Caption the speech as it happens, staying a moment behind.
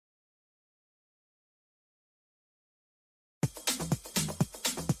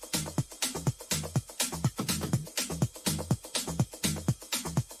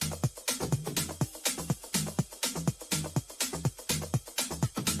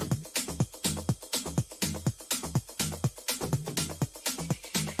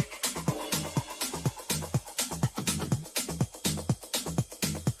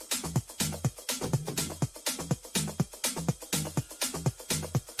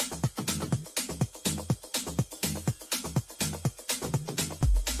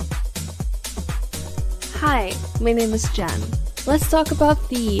Hi, my name is Jen. Let's talk about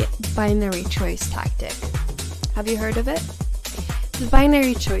the binary choice tactic. Have you heard of it? The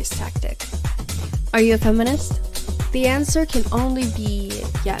binary choice tactic. Are you a feminist? The answer can only be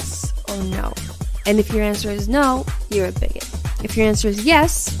yes or no. And if your answer is no, you're a bigot. If your answer is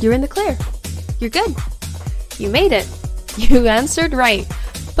yes, you're in the clear. You're good. You made it. You answered right.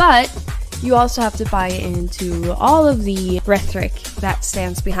 But you also have to buy into all of the rhetoric that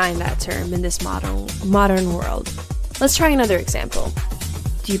stands behind that term in this modern world. Let's try another example.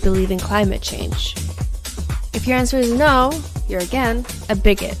 Do you believe in climate change? If your answer is no, you're again a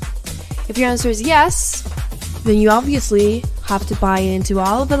bigot. If your answer is yes, then you obviously have to buy into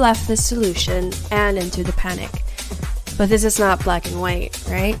all of the leftist solution and into the panic. But this is not black and white,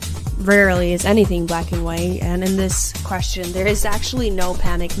 right? Rarely is anything black and white, and in this question, there is actually no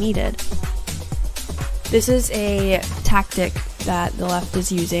panic needed. This is a tactic that the left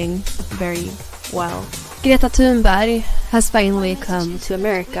is using very well. Greta Thunberg has finally come to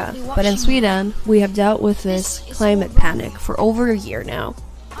America, but in Sweden, we have dealt with this climate panic for over a year now.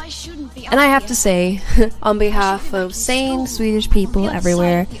 And I have to say, on behalf of sane Swedish people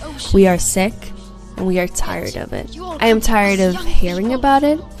everywhere, we are sick and we are tired of it. I am tired of hearing about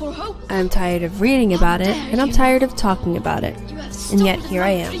it, I am tired of reading about it, and I'm tired of talking about it. And yet here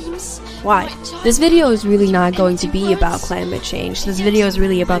I am. Why? This video is really not going to be about climate change. This video is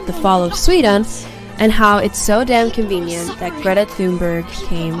really about the fall of Sweden and how it's so damn convenient that Greta Thunberg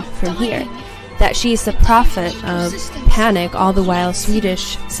came from here. That she is the prophet of panic, all the while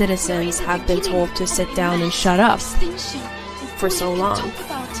Swedish citizens have been told to sit down and shut up for so long.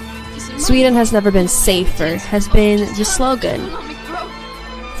 Sweden has never been safer, has been the slogan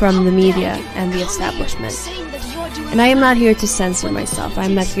from the media and the establishment. And I am not here to censor myself, I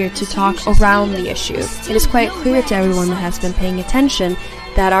am not here to talk around the issue. It is quite clear to everyone that has been paying attention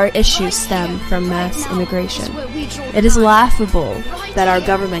that our issues stem from mass immigration. It is laughable that our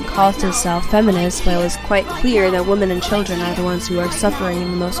government calls itself feminist while it is quite clear that women and children are the ones who are suffering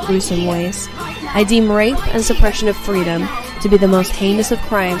in the most gruesome ways. I deem rape and suppression of freedom to be the most heinous of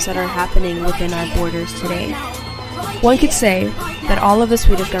crimes that are happening within our borders today. One could say that all of the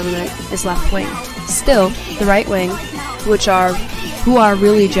Swedish government is left-wing. Still, the right-wing, who are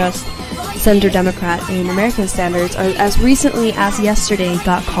really just center Democrat in American standards, are as recently as yesterday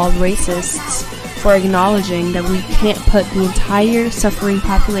got called racists for acknowledging that we can't put the entire suffering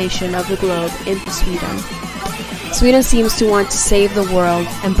population of the globe into Sweden. Sweden seems to want to save the world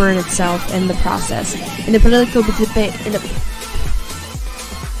and burn itself in the process. In the political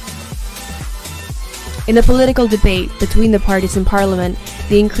debate between the parties in parliament,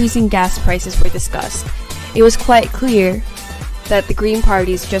 the increasing gas prices were discussed. It was quite clear that the Green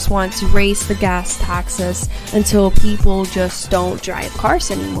parties just want to raise the gas taxes until people just don't drive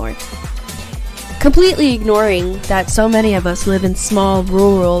cars anymore. Completely ignoring that so many of us live in small,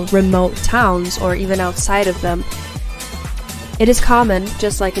 rural, remote towns or even outside of them. It is common,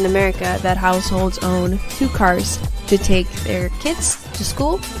 just like in America, that households own 2 cars to take their kids to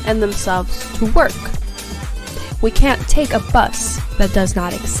school and themselves to work. We can't take a bus that does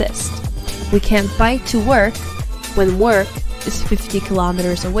not exist. We can't bike to work when work is 50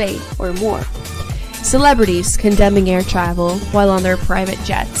 kilometers away or more. Celebrities condemning air travel while on their private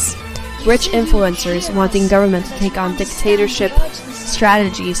jets. Rich influencers wanting government to take on dictatorship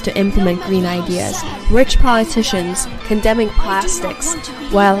strategies to implement green ideas. Rich politicians condemning plastics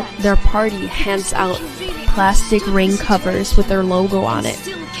while their party hands out plastic ring covers with their logo on it.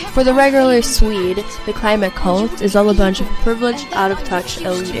 For the regular Swede, the climate cult is all a bunch of privileged, out-of-touch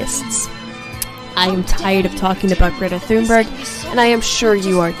elitists. I am tired of talking about Greta Thunberg, and I am sure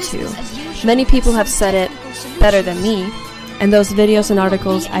you are too. Many people have said it better than me, and those videos and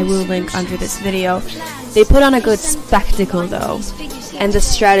articles I will link under this video. They put on a good spectacle though, and the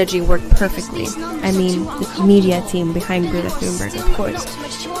strategy worked perfectly. I mean, the media team behind Greta Thunberg, of course.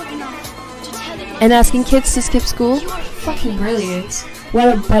 And asking kids to skip school? Fucking brilliant. What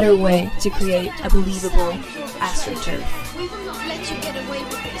a better way to create a believable astroturf.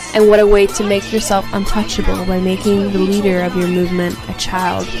 And what a way to make yourself untouchable by making the leader of your movement a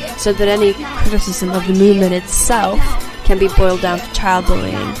child, so that any criticism of the movement itself can be boiled down to child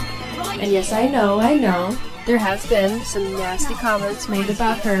bullying. And yes, I know, there has been some nasty comments made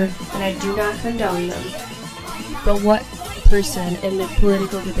about her, and I do not condone them. But what person in the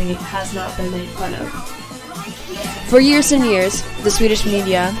political debate has not been made fun of? For years and years, the Swedish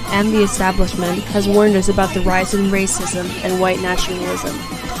media and the establishment has warned us about the rise in racism and white nationalism.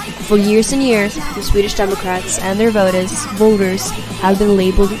 For years and years, the Swedish Democrats and their voters have been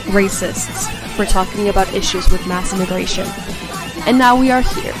labeled racists for talking about issues with mass immigration. And now we are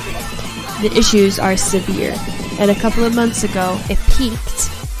here. The issues are severe, and a couple of months ago, it peaked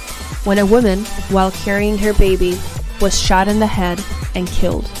when a woman, while carrying her baby, was shot in the head and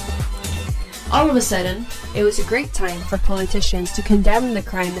killed. All of a sudden, it was a great time for politicians to condemn the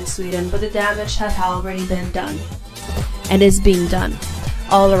crime in Sweden, but the damage had already been done, and is being done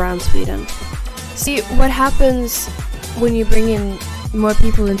all around Sweden. See, what happens when you bring in more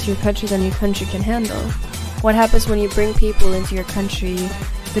people into your country than your country can handle? What happens when you bring people into your country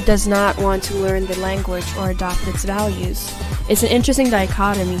that does not want to learn the language or adopt its values? It's an interesting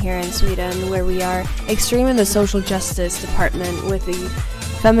dichotomy here in Sweden, where we are extreme in the social justice department with the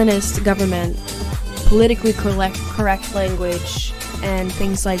feminist government, politically correct language, and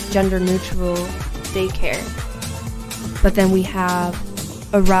things like gender-neutral daycare. But then we have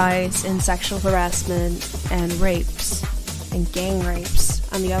a rise in sexual harassment and rapes, and gang rapes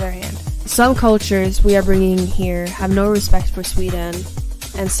on the other hand. Some cultures we are bringing here have no respect for Sweden,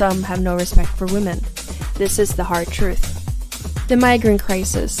 and some have no respect for women. This is the hard truth. The migrant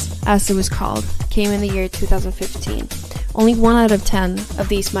crisis, as it was called, came in the year 2015. Only 1 out of 10 of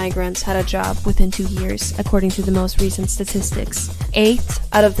these migrants had a job within 2 years, according to the most recent statistics. 8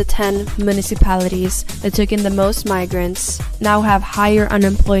 out of the 10 municipalities that took in the most migrants now have higher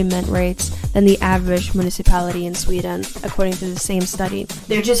unemployment rates than the average municipality in Sweden, according to the same study.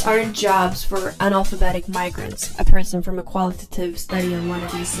 There just aren't jobs for analphabetic migrants. A person from a qualitative study on one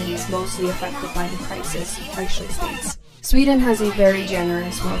of these cities mostly affected by the crisis actually states. Sweden has a very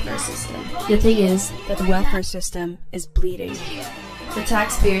generous welfare system. The thing is that the welfare system is bleeding. The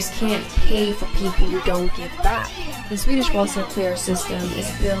taxpayers can't pay for people who don't give back. The Swedish welfare system is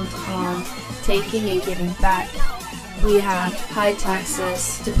built on taking and giving back. We have high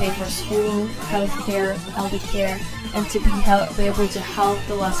taxes to pay for school, healthcare, elder care, and to be able to help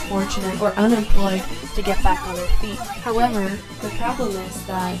the less fortunate or unemployed to get back on their feet. However, the problem is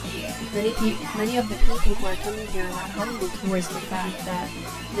that many of the people who are coming here are not humble towards the fact that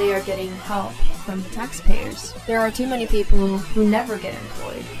they are getting help from the taxpayers. There are too many people who never get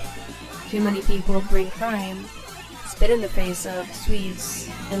employed. Too many people bring crime, spit in the face of Swedes,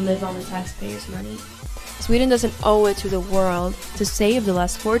 and live on the taxpayers' money. Sweden doesn't owe it to the world to save the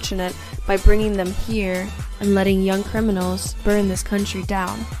less fortunate by bringing them here and letting young criminals burn this country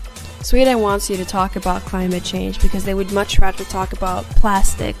down. Sweden wants you to talk about climate change because they would much rather talk about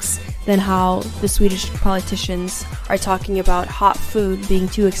plastics than how the Swedish politicians are talking about hot food being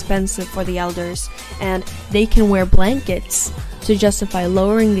too expensive for the elders, and they can wear blankets to justify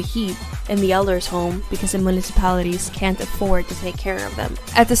lowering the heat in the elders' home because the municipalities can't afford to take care of them.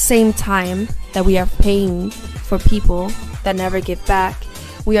 At the same time that we are paying for people that never give back,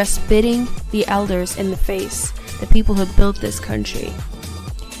 we are spitting the elders in the face, the people who built this country.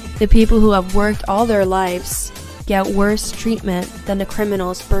 The people who have worked all their lives get worse treatment than the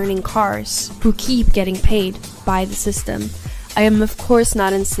criminals burning cars who keep getting paid by the system. I am of course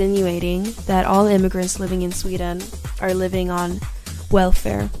not insinuating that all immigrants living in Sweden are living on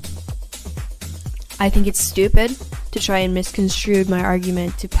welfare. I think it's stupid to try and misconstrue my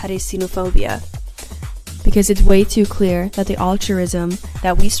argument to petty xenophobia, because it's way too clear that the altruism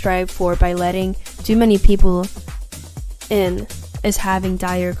that we strive for by letting too many people in is having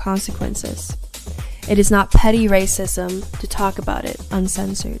dire consequences. It is not petty racism to talk about it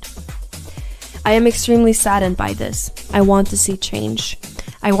uncensored. I am extremely saddened by this. I want to see change.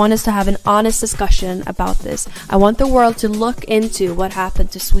 I want us to have an honest discussion about this. I want the world to look into what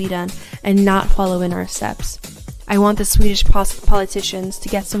happened to Sweden and not follow in our steps. I want the Swedish politicians to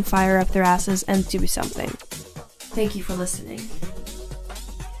get some fire up their asses and do something. Thank you for listening.